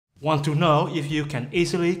Want to know if you can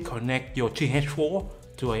easily connect your GH4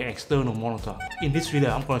 to an external monitor? In this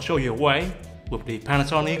video, I'm going to show you a way with the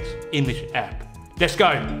Panasonic Image App. Let's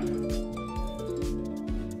go!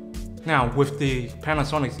 Now, with the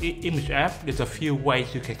Panasonic Image App, there's a few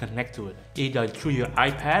ways you can connect to it. Either through your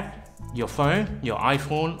iPad, your phone, your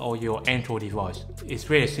iPhone, or your Android device. It's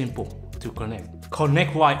very simple to connect.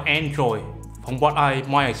 Connect via Android. From what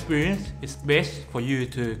my experience, it's best for you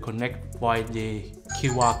to connect via the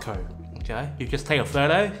QR code. Okay, you just take a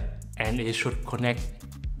photo and it should connect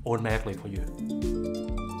automatically for you.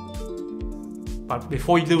 But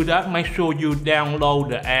before you do that, make sure you download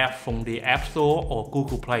the app from the App Store or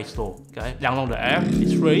Google Play Store. Okay, download the app.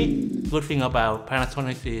 It's free. Good thing about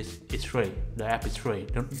Panasonic is it's free. The app is free.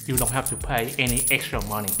 You don't have to pay any extra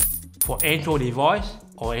money. For Android device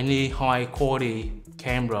or any high quality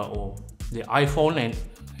camera or the iPhone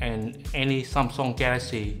and any Samsung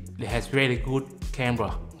Galaxy, it has very good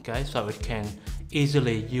camera. Okay, so it can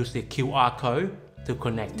easily use the QR code to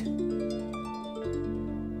connect.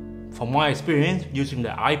 From my experience using the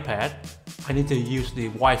iPad, I need to use the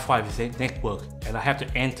Wi-Fi network and I have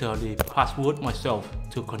to enter the password myself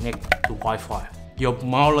to connect to Wi-Fi. Your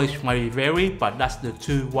mileage may vary, but that's the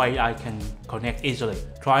two ways I can connect easily.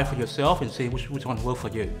 Try it for yourself and see which one works for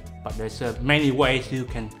you. But there's many ways you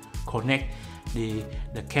can connect the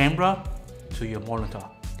camera to your monitor.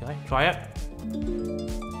 Okay, try it.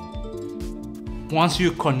 Once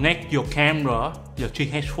you connect your camera, your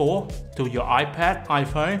GH4 to your iPad,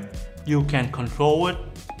 iPhone, you can control it,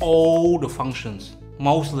 all the functions.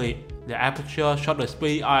 Mostly the aperture, shutter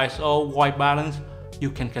speed, ISO, white balance, you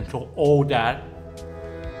can control all that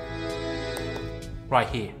right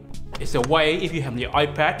here. It's a way, if you have the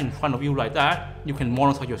iPad in front of you like that, you can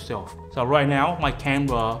monitor yourself. So right now, my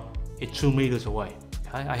camera is 2 meters away.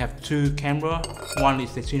 Okay? I have two cameras. One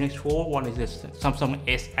is the GH4, one is the Samsung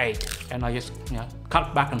S8. And I just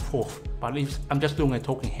cut back and forth. But I'm just doing a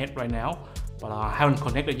talking head right now, but I haven't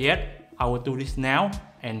connected yet. I will do this now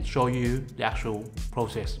and show you the actual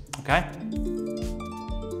process, okay?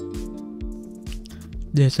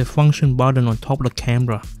 There's a function button on top of the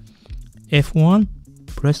camera. F1,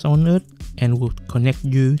 press on it and will connect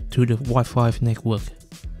you to the Wi-Fi network.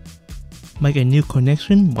 Make a new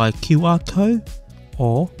connection by QR code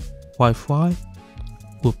or Wi-Fi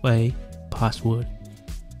with a password.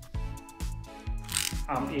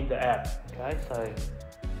 I'm in the app, okay, so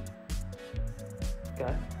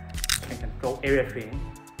okay, I can control everything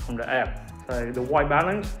from the app. So the white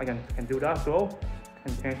balance, I can do that as well. I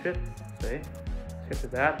can change it, see, set to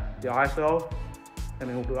that. The ISO, let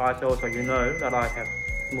me move to ISO so you know that I have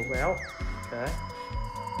moved out, okay.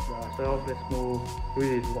 The ISO, let's move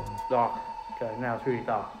really dark, okay, now it's really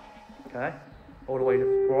dark, okay. All the way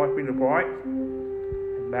to bright, really bright,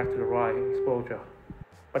 and back to the right exposure.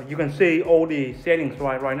 But you can see all the settings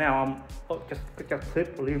right now. I'm just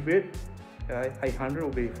clip a little bit. Okay, 800 will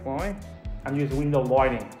be fine. I'm using window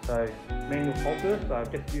lighting, so manual focus. So I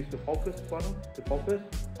just use the focus button to focus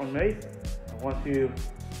on me. And once you're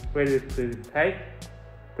ready to take,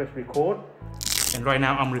 press record. And right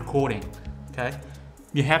now I'm recording. Okay,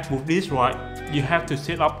 you have with this right. You have to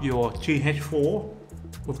set up your GH4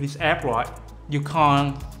 with this app right. You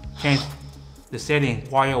can't change the setting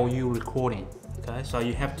while you're recording. Okay, so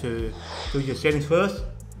you have to do your settings first,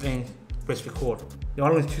 then press record. The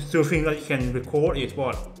only two things that you can record is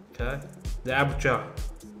what? Okay, the aperture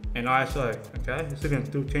and ISO. Okay, you still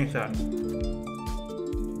can change that.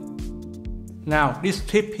 Now, this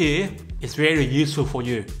tip here is very useful for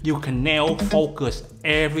you. You can nail focus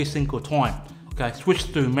every single time. Okay,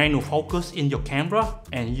 switch to manual focus in your camera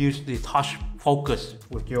and use the touch focus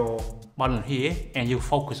with your button here, and you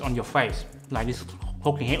focus on your face like this,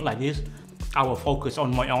 talking head like this. I will focus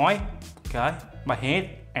on my eye, okay, my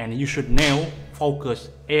head, and you should nail focus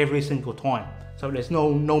every single time. So there's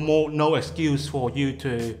no excuse for you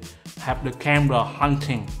to have the camera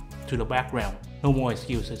hunting to the background. No more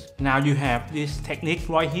excuses. Now you have this technique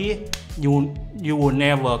right here. You will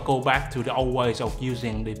never go back to the old ways of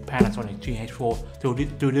using the Panasonic GH4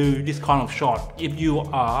 to do this kind of shot. If you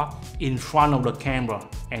are in front of the camera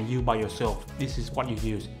and you by yourself, this is what you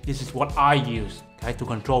use. This is what I use, okay, to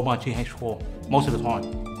control my GH4 most of the time.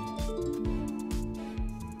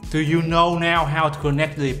 Do you know now how to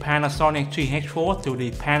connect the Panasonic GH4 to the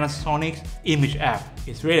Panasonic Image App?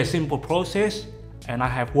 It's a very simple process, and I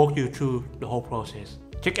have walked you through the whole process.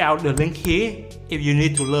 Check out the link here if you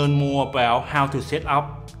need to learn more about how to set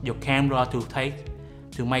up your camera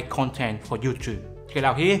to make content for YouTube. Check it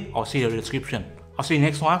out here or see the description. I'll see you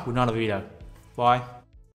next time with another video. Bye.